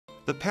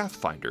The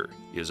Pathfinder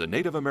is a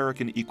Native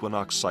American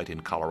equinox site in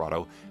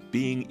Colorado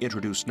being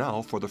introduced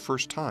now for the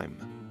first time.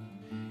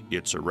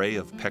 Its array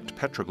of pecked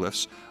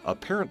petroglyphs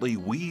apparently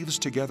weaves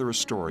together a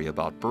story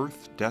about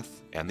birth,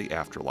 death, and the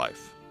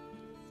afterlife.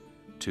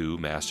 Two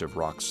massive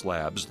rock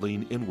slabs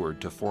lean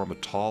inward to form a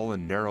tall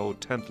and narrow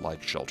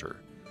tent-like shelter.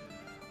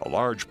 A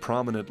large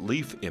prominent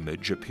leaf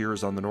image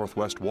appears on the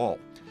northwest wall.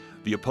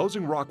 The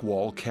opposing rock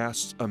wall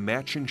casts a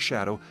matching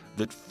shadow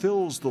that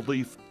fills the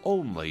leaf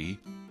only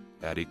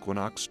at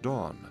equinox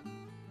dawn.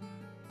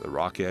 The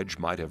rock edge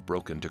might have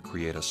broken to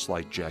create a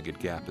slight jagged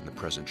gap in the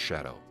present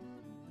shadow.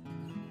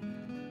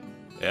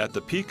 At the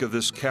peak of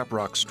this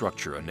caprock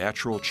structure, a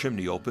natural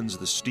chimney opens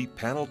the steep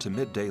panel to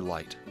midday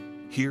light.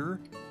 Here,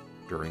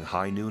 during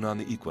high noon on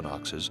the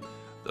equinoxes,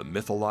 the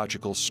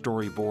mythological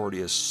storyboard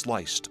is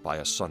sliced by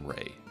a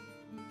sunray.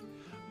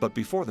 But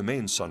before the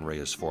main sunray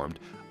is formed,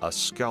 a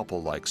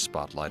scalpel-like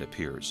spotlight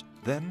appears,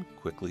 then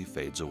quickly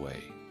fades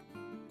away.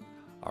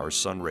 Our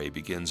sunray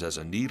begins as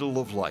a needle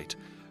of light,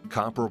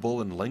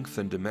 comparable in length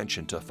and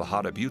dimension to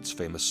Fajada Butte's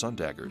famous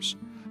sundaggers.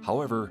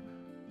 However,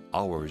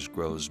 ours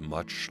grows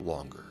much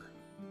longer.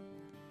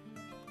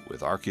 With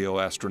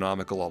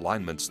archaeoastronomical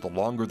alignments, the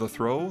longer the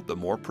throw, the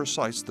more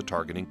precise the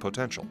targeting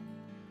potential.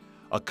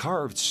 A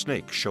carved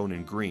snake shown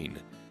in green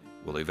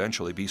will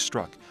eventually be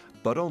struck,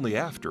 but only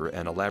after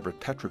an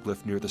elaborate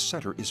petroglyph near the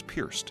center is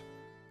pierced.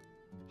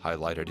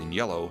 Highlighted in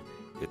yellow,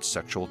 its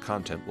sexual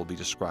content will be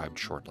described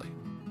shortly.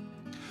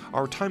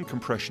 Our time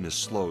compression is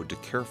slowed to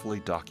carefully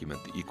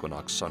document the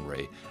equinox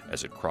sunray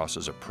as it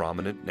crosses a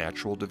prominent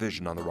natural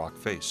division on the rock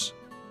face.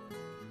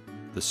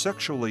 The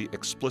sexually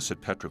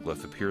explicit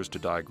petroglyph appears to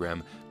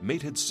diagram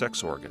mated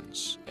sex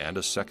organs and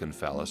a second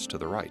phallus to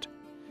the right.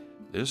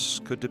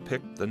 This could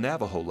depict the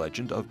Navajo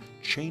legend of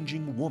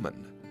changing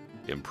woman,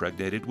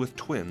 impregnated with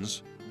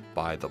twins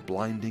by the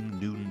blinding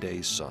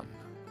noonday sun.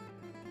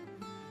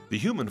 The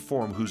human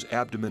form whose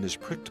abdomen is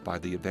pricked by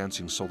the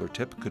advancing solar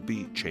tip could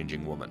be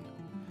changing woman,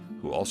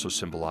 who also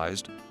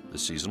symbolized the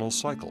seasonal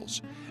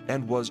cycles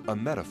and was a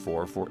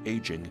metaphor for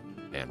aging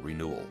and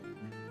renewal.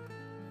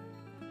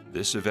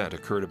 This event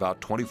occurred about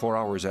 24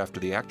 hours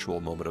after the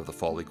actual moment of the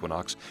fall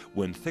equinox,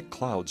 when thick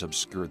clouds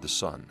obscured the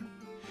sun.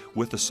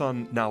 With the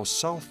sun now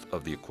south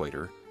of the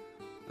equator,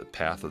 the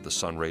path of the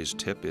sun ray's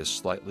tip is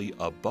slightly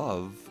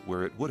above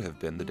where it would have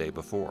been the day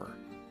before.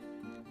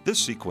 This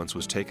sequence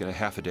was taken a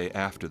half a day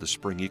after the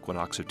spring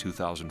equinox of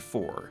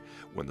 2004,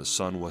 when the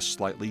sun was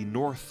slightly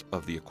north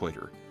of the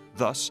equator.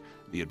 Thus,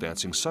 the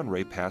advancing sun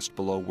ray passed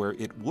below where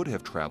it would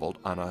have traveled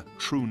on a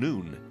true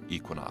noon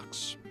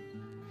equinox.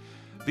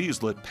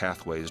 These lit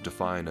pathways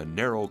define a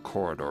narrow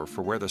corridor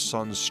for where the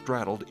sun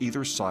straddled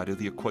either side of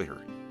the equator.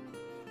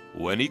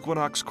 When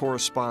equinox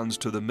corresponds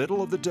to the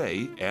middle of the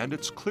day and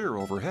it's clear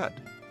overhead,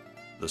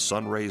 the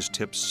sun ray's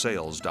tip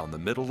sails down the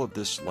middle of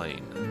this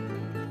lane.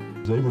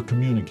 They were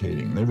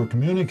communicating. They were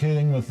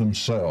communicating with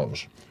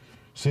themselves.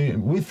 See,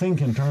 we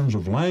think in terms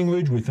of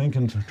language, we think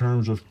in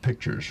terms of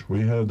pictures.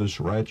 We have this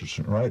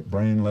right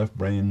brain, left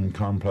brain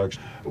complex.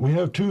 We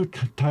have two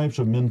types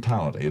of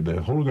mentality, the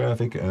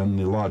holographic and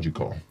the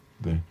logical.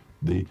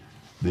 The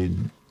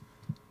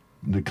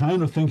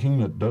kind of thinking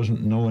that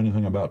doesn't know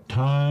anything about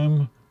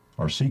time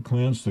or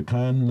sequence, the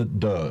kind that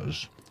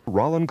does.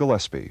 Rollin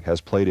Gillespie has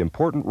played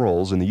important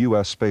roles in the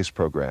U.S. space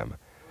program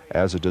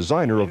as a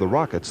designer of the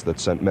rockets that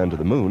sent men to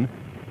the moon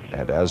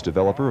and as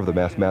developer of the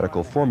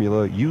mathematical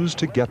formula used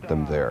to get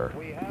them there.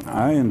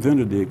 I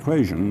invented the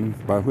equation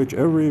by which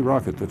every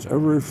rocket that's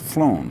ever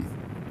flown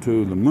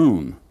to the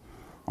moon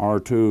or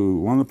to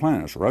one of the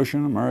planets,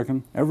 Russian,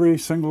 American, every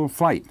single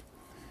flight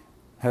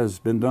has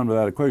been done by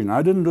that equation.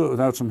 I didn't do it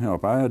without some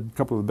help. I had a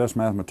couple of the best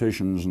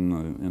mathematicians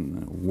in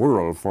the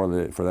world for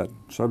that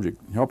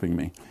subject helping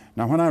me.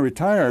 Now, when I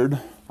retired,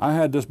 I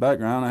had this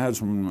background. I had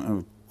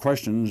some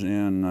questions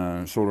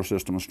in solar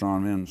system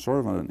astronomy and sort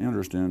of an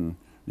interest in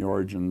the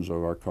origins of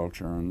our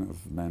culture and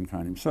of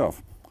mankind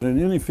himself.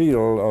 In any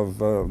field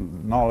of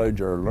knowledge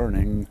or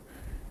learning,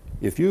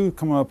 if you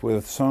come up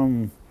with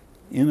some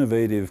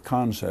innovative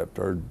concept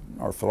or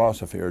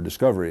philosophy or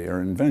discovery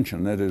or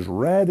invention that is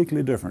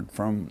radically different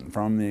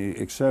from the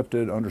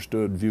accepted,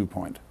 understood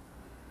viewpoint,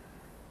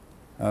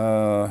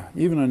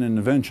 even an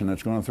invention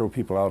that's going to throw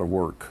people out of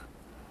work,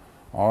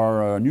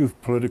 or a new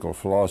political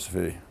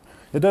philosophy,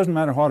 it doesn't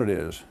matter what it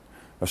is,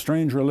 a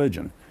strange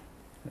religion,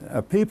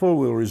 people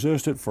will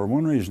resist it for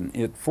one reason.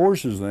 It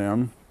forces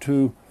them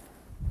to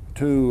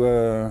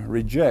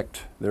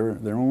reject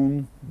their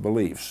own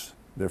beliefs,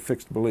 their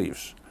fixed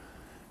beliefs.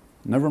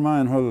 Never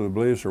mind whether the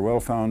beliefs are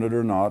well-founded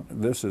or not,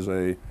 there's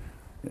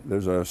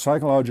a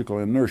psychological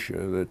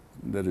inertia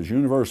that is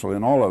universal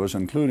in all of us,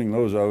 including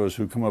those of us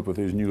who come up with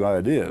these new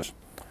ideas.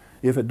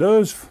 If it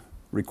does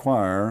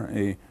require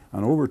an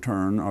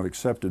overturn of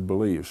accepted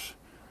beliefs,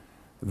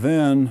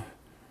 then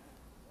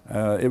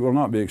it will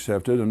not be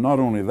accepted, and not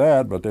only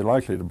that, but they're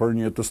likely to burn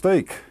you at the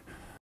stake.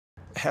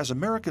 Has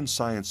American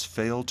science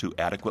failed to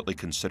adequately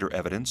consider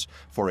evidence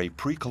for a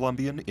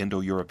pre-Columbian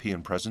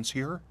Indo-European presence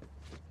here?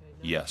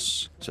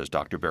 Yes, says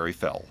Dr. Barry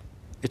Fell.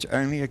 It's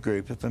only a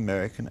group of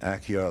American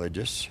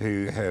archaeologists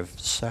who have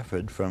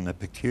suffered from the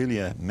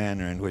peculiar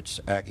manner in which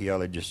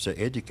archaeologists are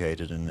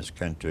educated in this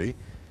country,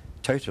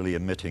 totally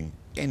omitting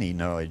any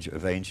knowledge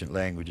of ancient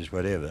languages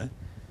whatever,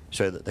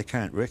 so that they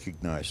can't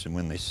recognize them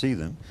when they see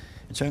them.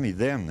 It's only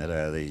them that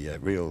are the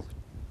real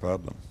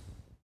problem.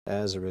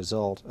 As a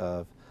result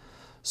of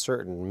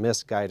certain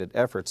misguided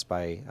efforts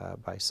by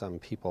some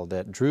people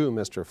that drew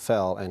Mr.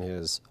 Fell and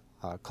his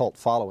cult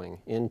following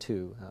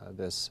into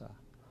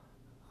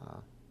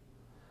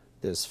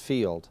this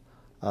field,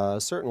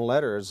 certain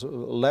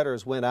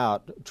letters went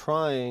out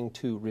trying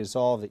to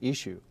resolve the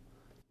issue.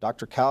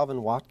 Dr.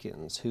 Calvin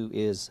Watkins, who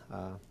is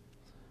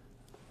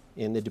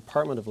in the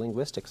Department of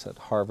Linguistics at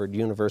Harvard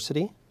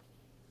University,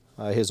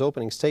 his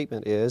opening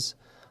statement is,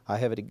 "I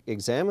have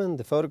examined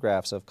the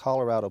photographs of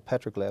Colorado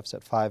petroglyphs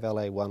at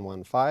 5LA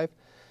 115,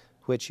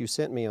 which you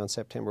sent me on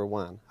September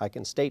 1. I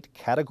can state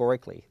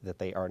categorically that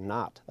they are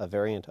not a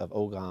variant of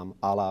Ogam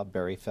a la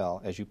Barry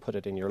Fell, as you put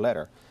it in your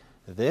letter."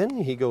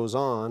 Then he goes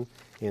on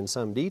in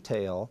some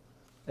detail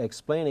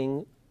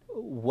explaining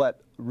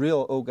what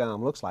real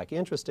Ogam looks like.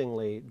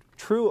 Interestingly,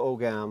 true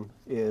Ogam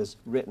is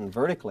written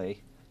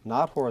vertically,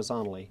 not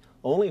horizontally,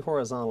 only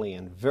horizontally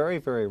in very,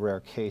 very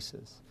rare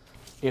cases.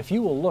 If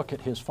you will look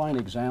at his fine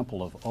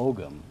example of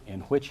Ogam,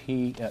 in which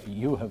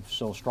you have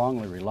so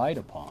strongly relied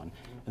upon,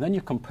 and then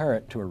you compare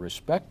it to a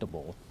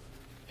respectable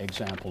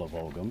example of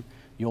Ogam,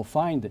 you'll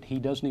find that he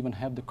doesn't even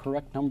have the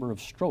correct number of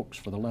strokes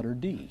for the letter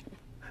D.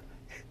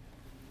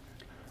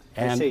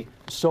 And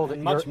so that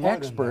your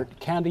expert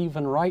can't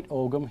even write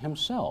Ogam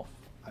himself.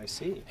 I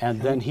see.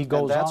 And then he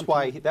goes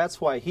on. That's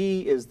why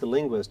he is the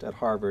linguist at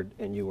Harvard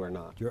and you are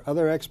not. Your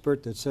other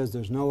expert that says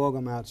there's no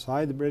Ogam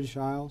outside the British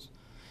Isles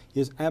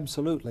is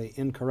absolutely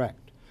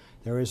incorrect.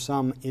 There is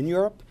some in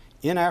Europe,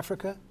 in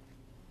Africa,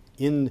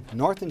 in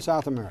North and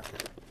South America.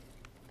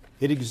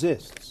 It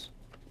exists,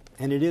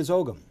 and it is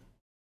Ogam.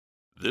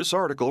 This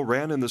article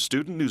ran in the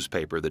student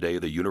newspaper the day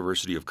the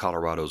University of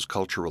Colorado's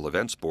Cultural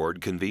Events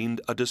Board convened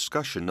a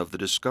discussion of the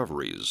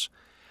discoveries.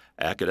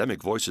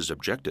 Academic voices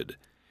objected.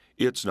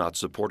 It's not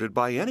supported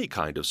by any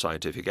kind of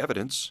scientific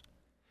evidence.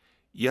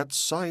 Yet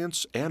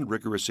science and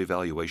rigorous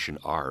evaluation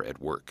are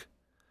at work.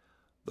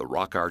 The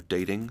rock art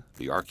dating,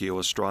 the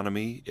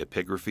archaeoastronomy,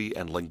 epigraphy,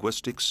 and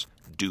linguistics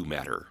do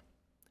matter.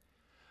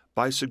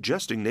 By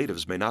suggesting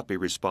natives may not be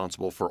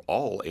responsible for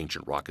all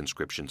ancient rock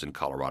inscriptions in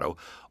Colorado,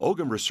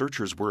 Ogam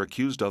researchers were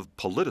accused of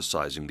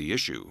politicizing the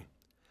issue.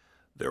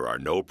 There are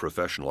no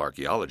professional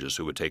archaeologists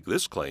who would take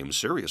this claim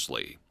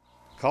seriously.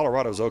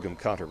 Colorado's Ogam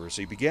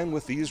controversy began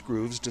with these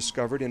grooves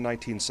discovered in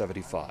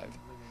 1975.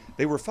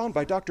 They were found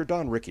by Dr.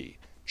 Don Rickey,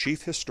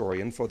 chief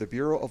historian for the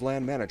Bureau of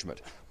Land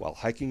Management, while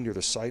hiking near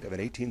the site of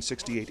an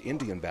 1868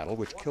 Indian battle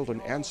which killed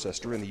an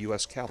ancestor in the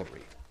U.S.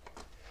 cavalry.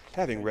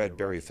 Having read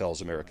Barry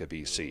Fell's America,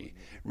 B.C.,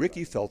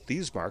 Rickey felt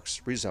these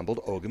marks resembled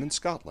Ogam in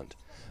Scotland.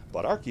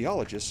 But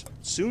archaeologists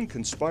soon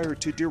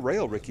conspired to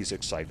derail Rickey's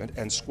excitement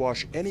and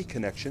squash any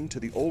connection to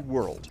the Old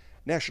World.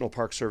 National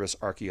Park Service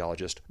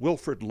archaeologist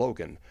Wilfred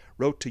Logan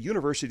wrote to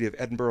University of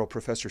Edinburgh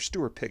professor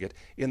Stuart Piggott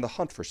in the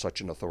hunt for such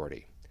an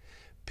authority.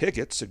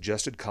 Piggott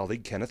suggested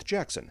colleague Kenneth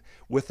Jackson,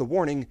 with the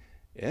warning,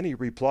 "Any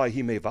reply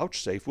he may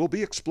vouchsafe will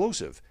be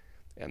explosive,"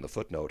 and the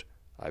footnote,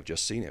 "I've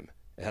just seen him,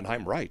 and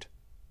I'm right."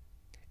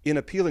 In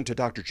appealing to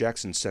Dr.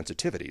 Jackson's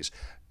sensitivities,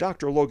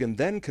 Dr. Logan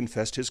then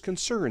confessed his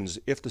concerns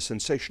if the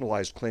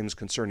sensationalized claims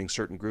concerning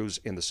certain grooves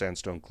in the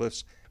sandstone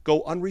cliffs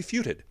go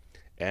unrefuted,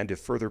 and if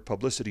further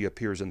publicity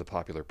appears in the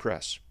popular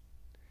press.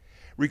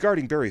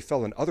 Regarding Barry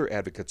Fell and other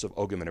advocates of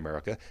Ogam in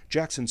America,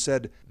 Jackson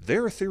said,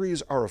 "Their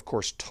theories are of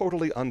course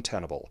totally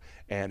untenable,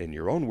 and in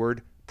your own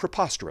word,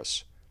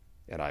 preposterous.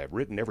 And I have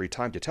written every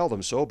time to tell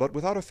them so, but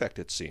without effect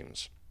it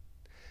seems."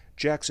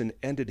 Jackson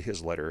ended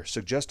his letter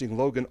suggesting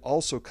Logan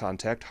also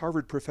contact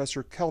Harvard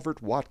professor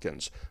Calvert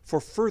Watkins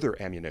for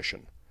further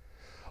ammunition.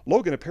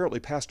 Logan apparently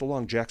passed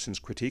along Jackson's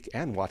critique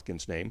and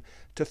Watkins' name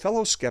to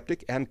fellow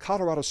skeptic and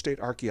Colorado State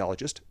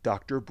archaeologist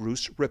Dr.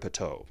 Bruce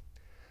Ripetoe.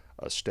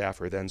 A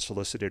staffer then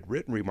solicited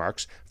written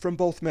remarks from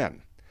both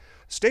men.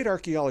 State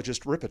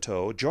archaeologist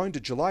Ripetoe joined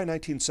a July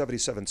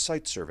 1977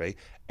 site survey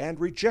and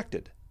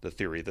rejected the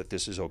theory that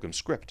this is Ogam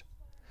script.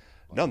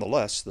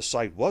 Nonetheless, the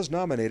site was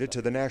nominated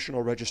to the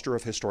National Register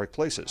of Historic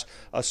Places,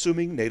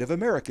 assuming Native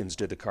Americans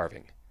did the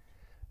carving.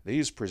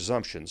 These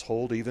presumptions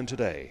hold even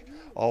today,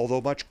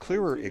 although much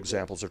clearer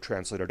examples of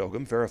translated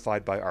Ogam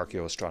verified by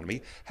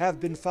archaeoastronomy have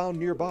been found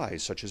nearby,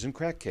 such as in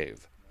Crack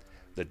Cave.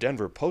 The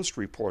Denver Post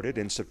reported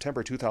in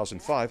September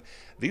 2005,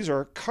 these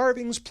are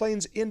carvings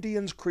Plains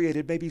Indians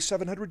created maybe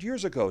 700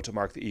 years ago to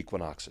mark the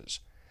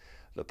equinoxes.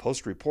 The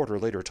Post reporter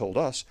later told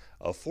us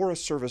a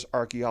Forest Service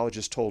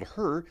archaeologist told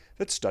her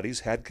that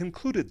studies had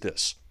concluded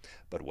this.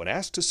 But when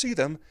asked to see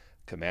them,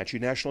 Comanche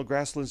National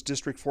Grasslands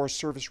District Forest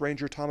Service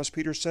Ranger Thomas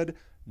Peters said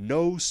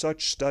no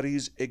such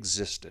studies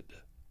existed.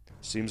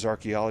 Seems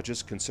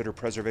archaeologists consider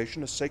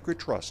preservation a sacred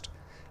trust,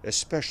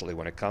 especially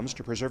when it comes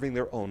to preserving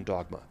their own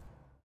dogma.